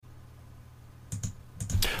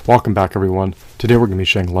Welcome back, everyone. Today we're going to be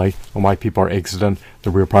shedding light on why people are exiting the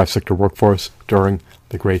real private sector workforce during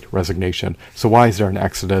the Great Resignation. So why is there an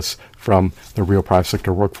exodus from the real private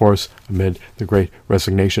sector workforce amid the Great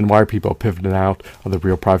Resignation? Why are people pivoting out of the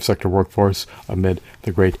real private sector workforce amid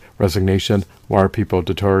the Great Resignation? Why are people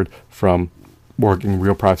deterred from working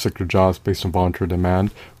real private sector jobs based on voluntary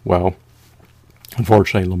demand? Well,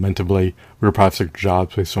 unfortunately, lamentably, real private sector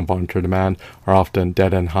jobs based on voluntary demand are often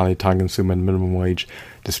dead-end, highly time-consuming, minimum wage,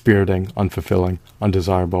 dispiriting, unfulfilling,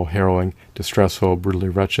 undesirable, harrowing, distressful, brutally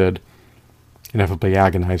wretched, ineffably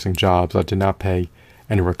agonizing jobs that do not pay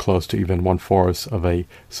anywhere close to even 1/4 of a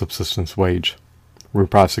subsistence wage. Real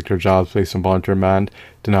private sector jobs based on voluntary demand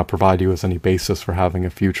do not provide you with any basis for having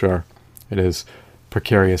a future. It is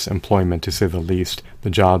precarious employment, to say the least.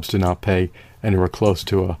 The jobs do not pay anywhere close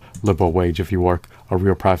to a livable wage if you work a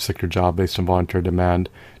real private sector job based on voluntary demand.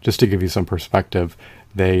 Just to give you some perspective,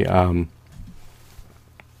 they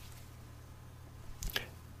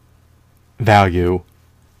value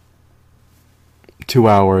 2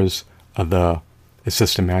 hours of the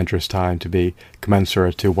assistant manager's time to be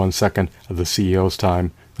commensurate to 1 second of the CEO's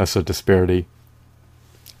time. That's a disparity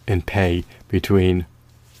in pay between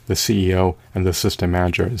the CEO and the assistant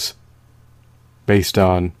managers. Based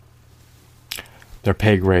on their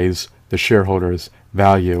pay grades, the shareholders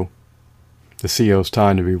value the CEO's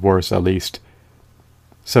time to be worth at least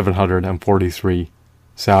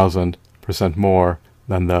 743,000% more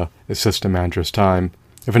than the assistant manager's time.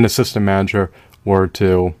 If an assistant manager were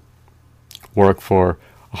to work for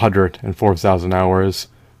 104,000 hours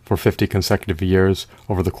for 50 consecutive years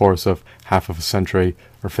over the course of half of a century,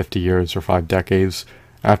 or 50 years, or 5 decades,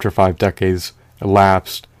 after 5 decades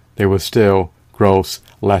elapsed, they would still gross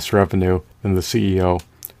less revenue than the CEO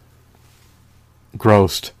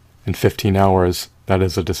grossed in 15 hours. That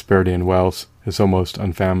is a disparity in wealth. It's almost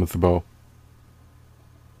unfathomable.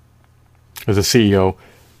 As a CEO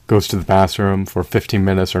goes to the bathroom for 15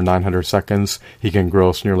 minutes or 900 seconds, he can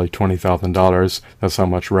gross nearly $20,000. That's how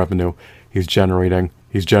much revenue he's generating.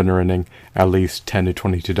 He's generating at least $10 to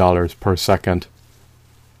 $22 per second.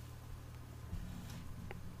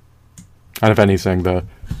 And if anything, the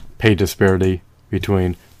pay disparity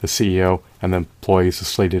between the CEO and the employees is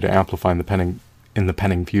slated to amplify in the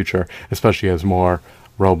pending future, especially as more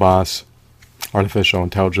robots, artificial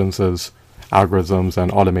intelligences, algorithms,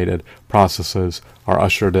 and automated processes are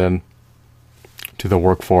ushered in to the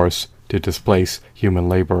workforce to displace human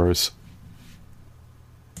laborers.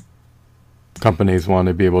 Companies want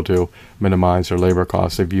to be able to minimize their labor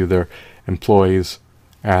costs. They view their employees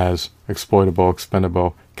as exploitable,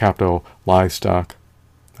 expendable capital livestock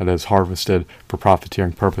that is harvested for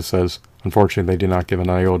profiteering purposes. Unfortunately, they do not give an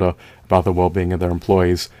iota about the well-being of their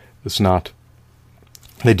employees. They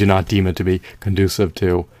do not deem it to be conducive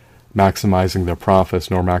to maximizing their profits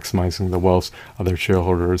nor maximizing the wealth of their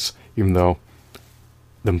shareholders, even though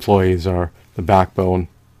the employees are the backbone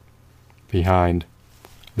behind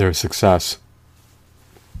their success.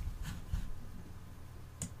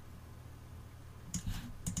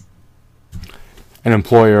 An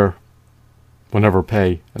employer will never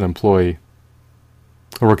pay an employee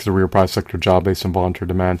who works a real private sector job based on voluntary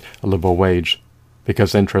demand a livable wage,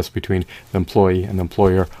 because interests between the employee and the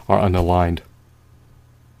employer are unaligned.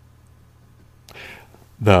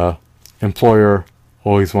 The employer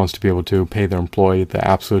always wants to be able to pay their employee the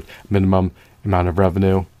absolute minimum amount of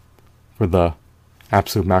revenue for the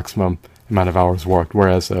absolute maximum amount of hours worked,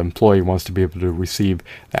 whereas the employee wants to be able to receive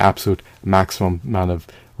the absolute maximum amount of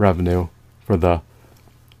revenue for the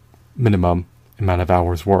minimum amount of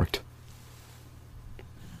hours worked.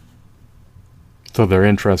 So their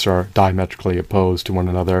interests are diametrically opposed to one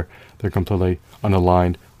another. They're completely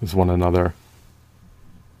unaligned with one another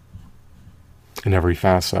in every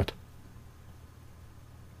facet.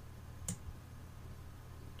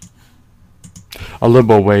 A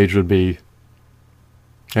livable wage would be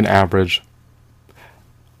an average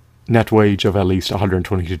net wage of at least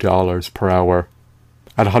 $122 per hour.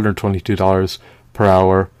 At $122 per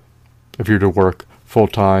hour, if you're to work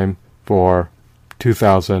full-time for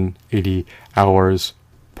 2,080 hours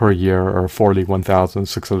per year, or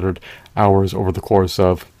 41,600 hours over the course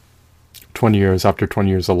of 20 years, after 20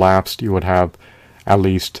 years elapsed, you would have at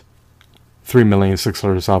least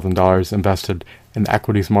 $3,600,000 invested in the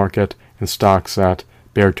equities market and stocks that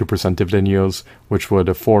bear 2% dividend yields, which would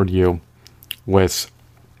afford you with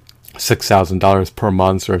 $6,000 per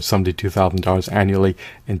month, or $72,000 annually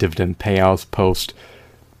in dividend payouts post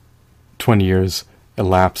 20 years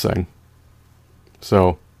elapsing.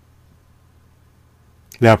 So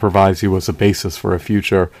that provides you with a basis for a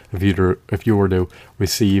future if you were to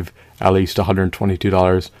receive at least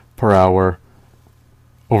 $122 per hour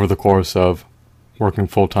over the course of working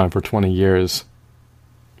full-time for 20 years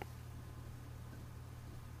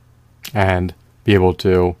and be able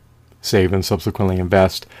to save and subsequently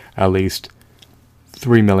invest at least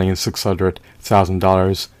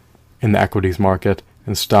 $3,600,000 in the equities market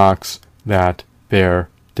and stocks that bear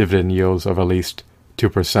dividend yields of at least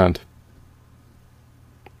 2%.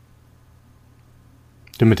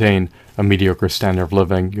 To maintain a mediocre standard of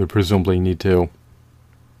living, you would presumably need to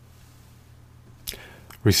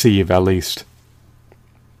receive at least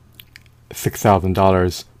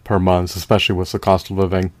 $6,000 per month, especially with the cost of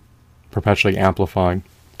living perpetually amplifying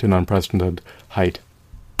to an unprecedented height.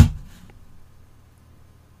 The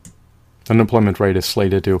unemployment rate is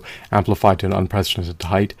slated to amplify to an unprecedented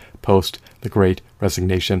height post the Great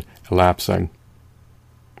Resignation elapsing.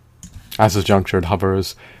 As this juncture, it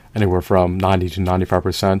hovers anywhere from 90 to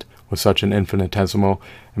 95%, with such an infinitesimal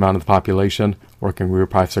amount of the population working real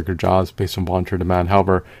private sector jobs based on voluntary demand.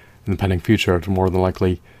 However, in the pending future, it will more than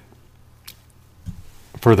likely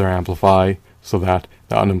further amplify so that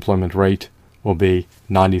the unemployment rate will be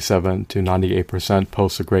 97 to 98%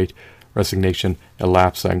 post the Great Resignation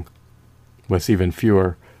elapsing, with even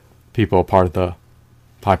fewer people part of the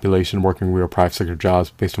population working real private sector jobs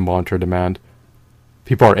based on voluntary demand.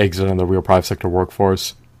 People are exiting the real private sector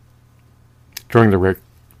workforce during the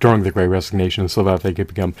Great Resignation so that they could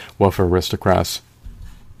become welfare aristocrats.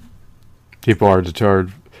 People are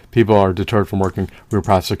deterred from working real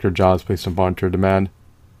private sector jobs based on voluntary demand,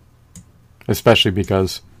 especially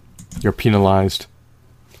because you're penalized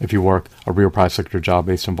if you work a real private sector job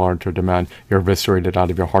based on voluntary demand. You're eviscerated out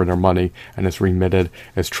of your hard-earned money, and it's remitted,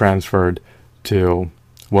 it's transferred to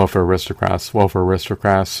welfare aristocrats. Welfare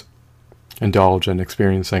aristocrats indulge in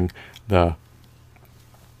experiencing the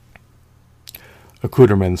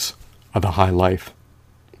accoutrements of the high life.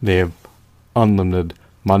 They have unlimited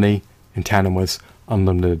money in tandem with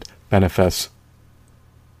unlimited benefits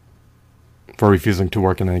for refusing to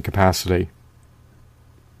work in any capacity.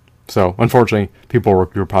 So, unfortunately, people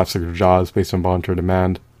work real private sector jobs based on voluntary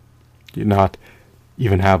demand, do not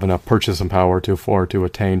even have enough purchasing power to afford to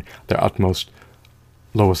attain their utmost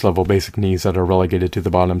lowest level basic needs that are relegated to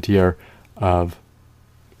the bottom tier of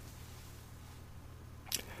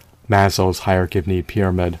Maslow's hierarchy of need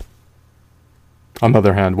pyramid. On the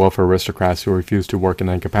other hand, welfare aristocrats who refuse to work in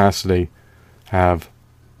any capacity have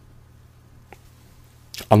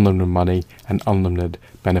unlimited money and unlimited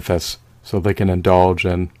benefits, so they can indulge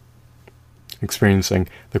in experiencing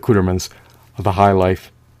the accoutrements of the high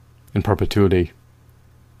life in perpetuity.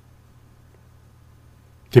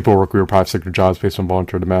 People who work real private sector jobs based on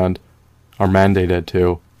voluntary demand are mandated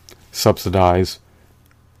to subsidize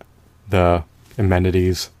the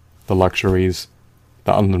amenities, the luxuries,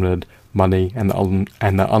 the unlimited money, and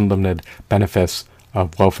the unlimited benefits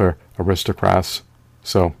of welfare aristocrats.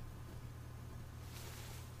 So,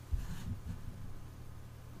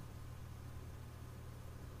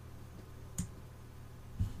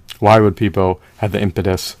 why would people have the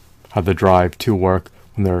impetus, have the drive to work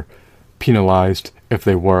when they're penalized if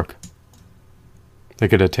they work? They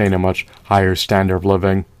could attain a much higher standard of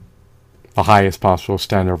living, the highest possible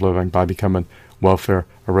standard of living, by becoming welfare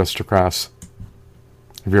aristocrats.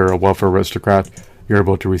 If you're a welfare aristocrat, you're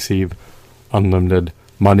able to receive unlimited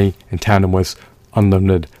money in tandem with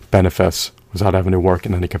unlimited benefits without having to work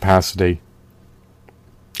in any capacity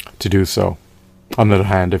to do so. On the other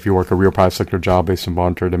hand, if you work a real private sector job based on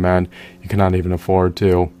voluntary demand, you cannot even afford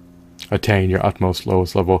to attain your utmost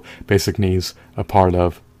lowest level basic needs, a part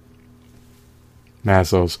of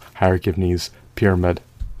Maslow's hierarchy of needs pyramid.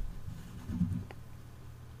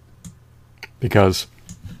 Because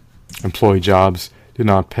employee jobs do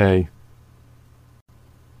not pay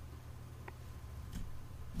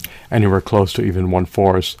anywhere close to even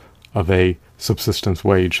 1/4 of a subsistence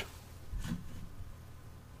wage.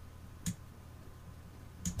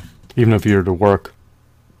 Even if you were to work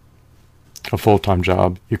a full-time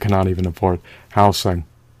job, you cannot even afford housing.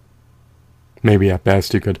 Maybe at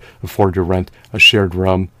best you could afford to rent a shared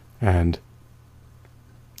room and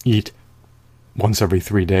eat once every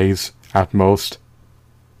 3 days at most,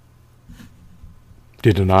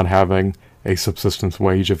 due to not having a subsistence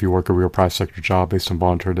wage if you work a real private sector job based on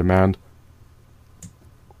voluntary demand.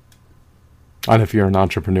 And if you're an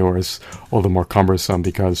entrepreneur, it's all the more cumbersome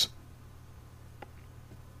because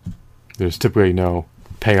there's typically no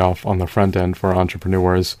payoff on the front end for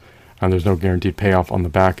entrepreneurs, and there's no guaranteed payoff on the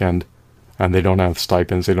back end, and they don't have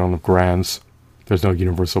stipends, they don't have grants, there's no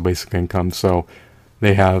universal basic income, so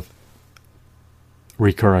they have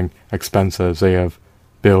recurring expenses, they have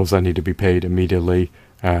bills that need to be paid immediately,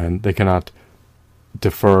 and they cannot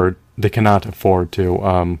afford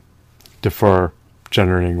to defer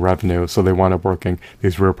generating revenue. So they wind up working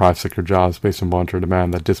these real private sector jobs based on voluntary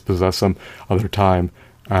demand that dispossess them of their time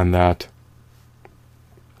and that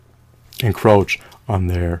encroach on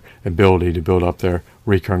their ability to build up their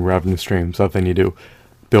recurring revenue streams that they need to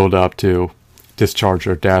build up to discharge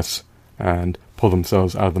their debts and pull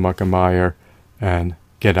themselves out of the muck and mire and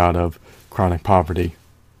get out of chronic poverty.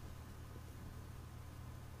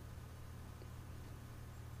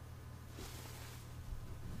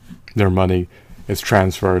 Their money is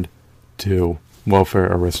transferred to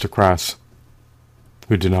welfare aristocrats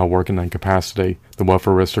who do not work in incapacity. The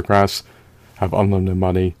welfare aristocrats have unlimited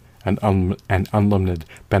money and unlimited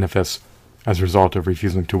benefits as a result of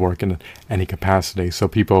refusing to work in any capacity. So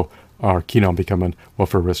people are keen on becoming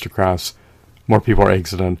welfare aristocrats. More people are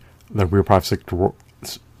exiting the real private sector.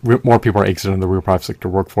 More people are exiting the real private sector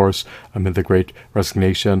workforce amid the Great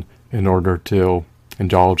Resignation in order to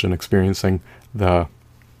indulge in experiencing the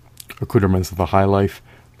accoutrements of the high life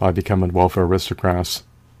by becoming welfare aristocrats.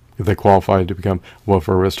 If they qualify to become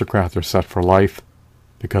welfare aristocrats, they're set for life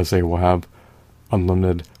because they will have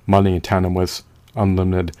unlimited money in tandem with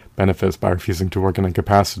unlimited benefits by refusing to work in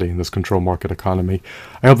incapacity in this controlled market economy.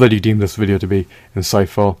 I hope that you deem this video to be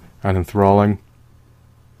insightful and enthralling.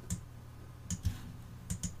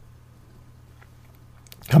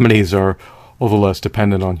 Companies are all the less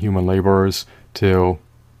dependent on human laborers to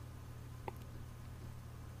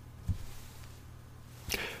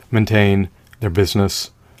maintain their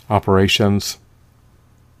business operations.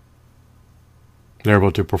 They're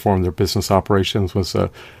able to perform their business operations with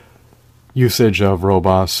the usage of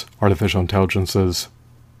robots, artificial intelligences,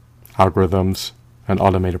 algorithms, and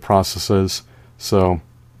automated processes, so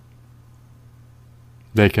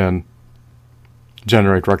they can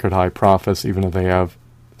generate record high profits even if they have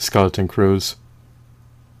skeleton crews.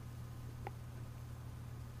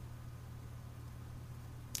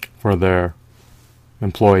 For their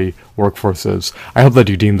employee workforces. I hope that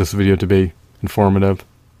you deemed this video to be informative,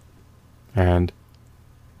 and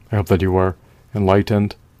I hope that you were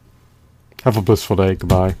enlightened. Have a blissful day.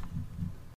 Goodbye.